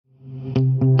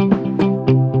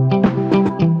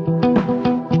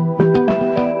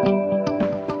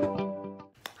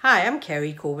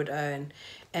Cari Corbet-owen,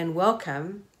 and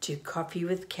welcome to Coffee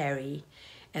with Cari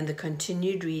and the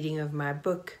continued reading of my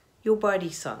book, Your Body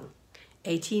Song,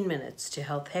 18 Minutes to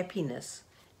Health, Happiness,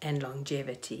 and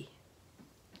Longevity.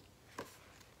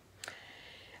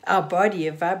 Our body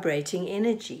of vibrating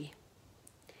energy.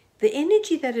 The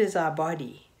energy that is our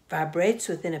body vibrates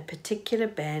within a particular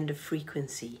band of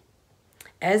frequency,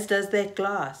 as does that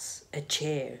glass, a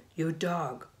chair, your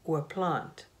dog, or a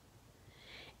plant.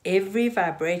 Every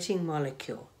vibrating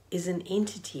molecule is an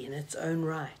entity in its own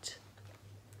right.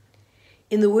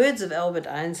 In the words of Albert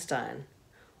Einstein,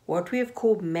 what we have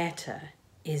called matter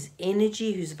is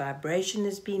energy whose vibration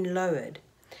has been lowered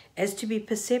as to be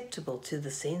perceptible to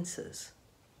the senses.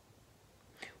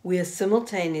 We are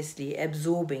simultaneously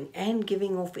absorbing and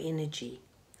giving off energy,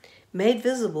 made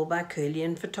visible by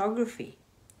Kirlian photography,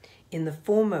 in the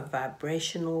form of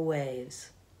vibrational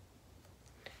waves.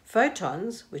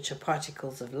 Photons, which are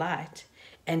particles of light,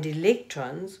 and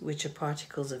electrons, which are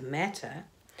particles of matter,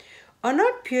 are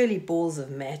not purely balls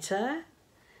of matter.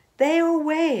 They are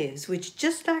waves which,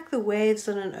 just like the waves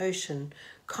on an ocean,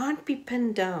 can't be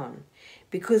pinned down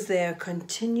because they are a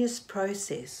continuous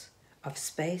process of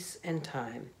space and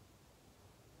time.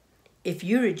 If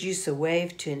you reduce a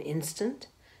wave to an instant,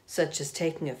 such as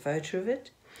taking a photo of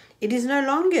it, it is no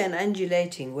longer an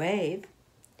undulating wave.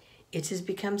 It has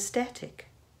become static.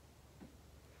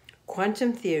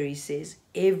 Quantum theory says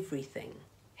everything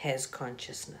has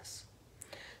consciousness.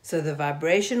 So the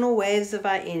vibrational waves of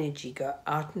our energy go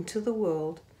out into the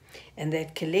world, and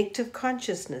that collective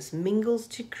consciousness mingles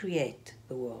to create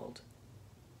the world.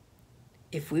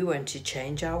 If we want to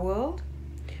change our world,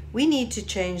 we need to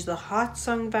change the heart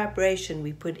song vibration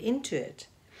we put into it,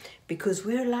 because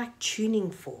we're like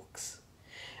tuning forks.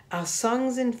 Our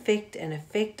songs infect and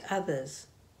affect others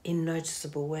in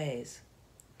noticeable ways.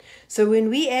 So when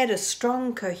we add a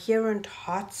strong, coherent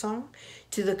heart song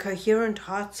to the coherent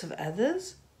hearts of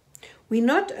others, we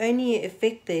not only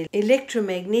affect the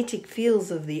electromagnetic fields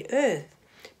of the earth,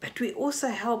 but we also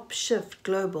help shift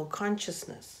global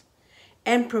consciousness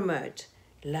and promote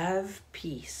love,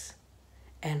 peace,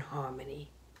 and harmony.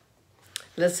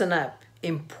 Listen up,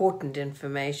 important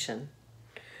information.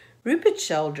 Rupert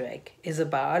Sheldrake is a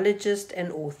biologist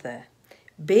and author,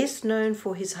 best known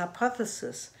for his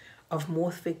hypothesis of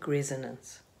morphic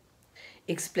resonance.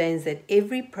 Explains that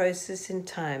every process in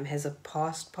time has a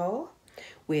past pole,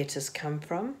 where it has come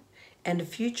from, and a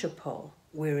future pole,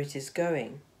 where it is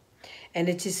going, and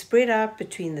it is spread out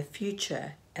between the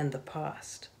future and the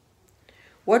past.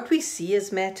 What we see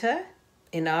as matter,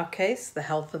 in our case the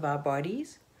health of our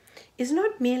bodies, is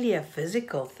not merely a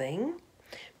physical thing,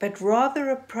 but rather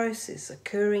a process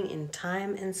occurring in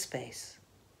time and space.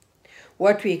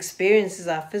 What we experience as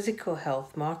our physical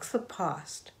health marks the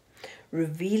past,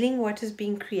 revealing what has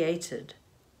been created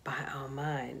by our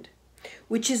mind,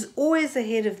 which is always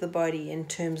ahead of the body in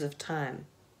terms of time.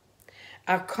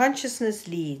 Our consciousness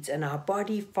leads and our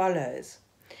body follows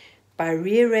by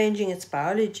rearranging its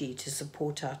biology to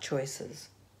support our choices.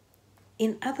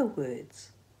 In other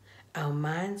words, our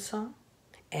mind song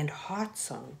and heart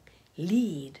song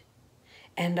lead,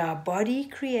 and our body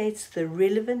creates the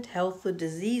relevant health or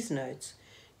disease notes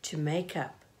to make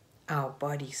up our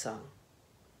body song.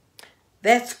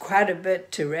 That's quite a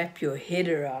bit to wrap your head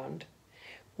around.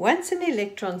 Once an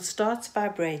electron starts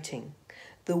vibrating,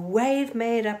 the wave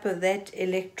made up of that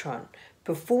electron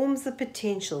performs the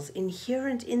potentials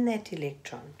inherent in that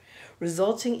electron,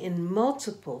 resulting in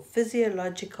multiple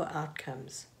physiological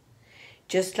outcomes.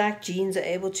 Just like genes are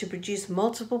able to produce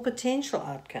multiple potential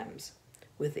outcomes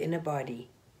within a body.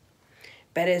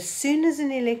 But as soon as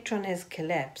an electron has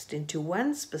collapsed into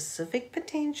one specific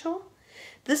potential,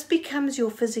 this becomes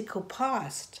your physical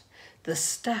past, the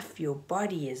stuff your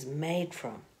body is made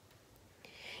from.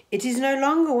 It is no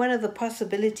longer one of the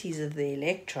possibilities of the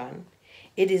electron.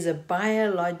 It is a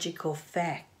biological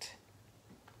fact.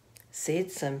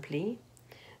 Said simply,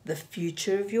 the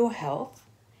future of your health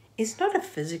is not a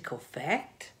physical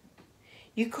fact.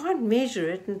 You can't measure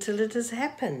it until it has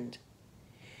happened.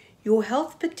 Your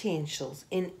health potentials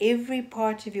in every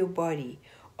part of your body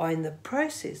are in the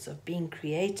process of being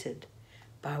created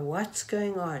by what's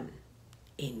going on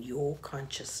in your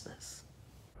consciousness.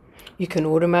 You can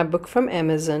order my book from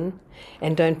Amazon,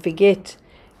 and don't forget,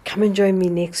 come and join me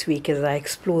next week as I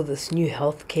explore this new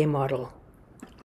healthcare model.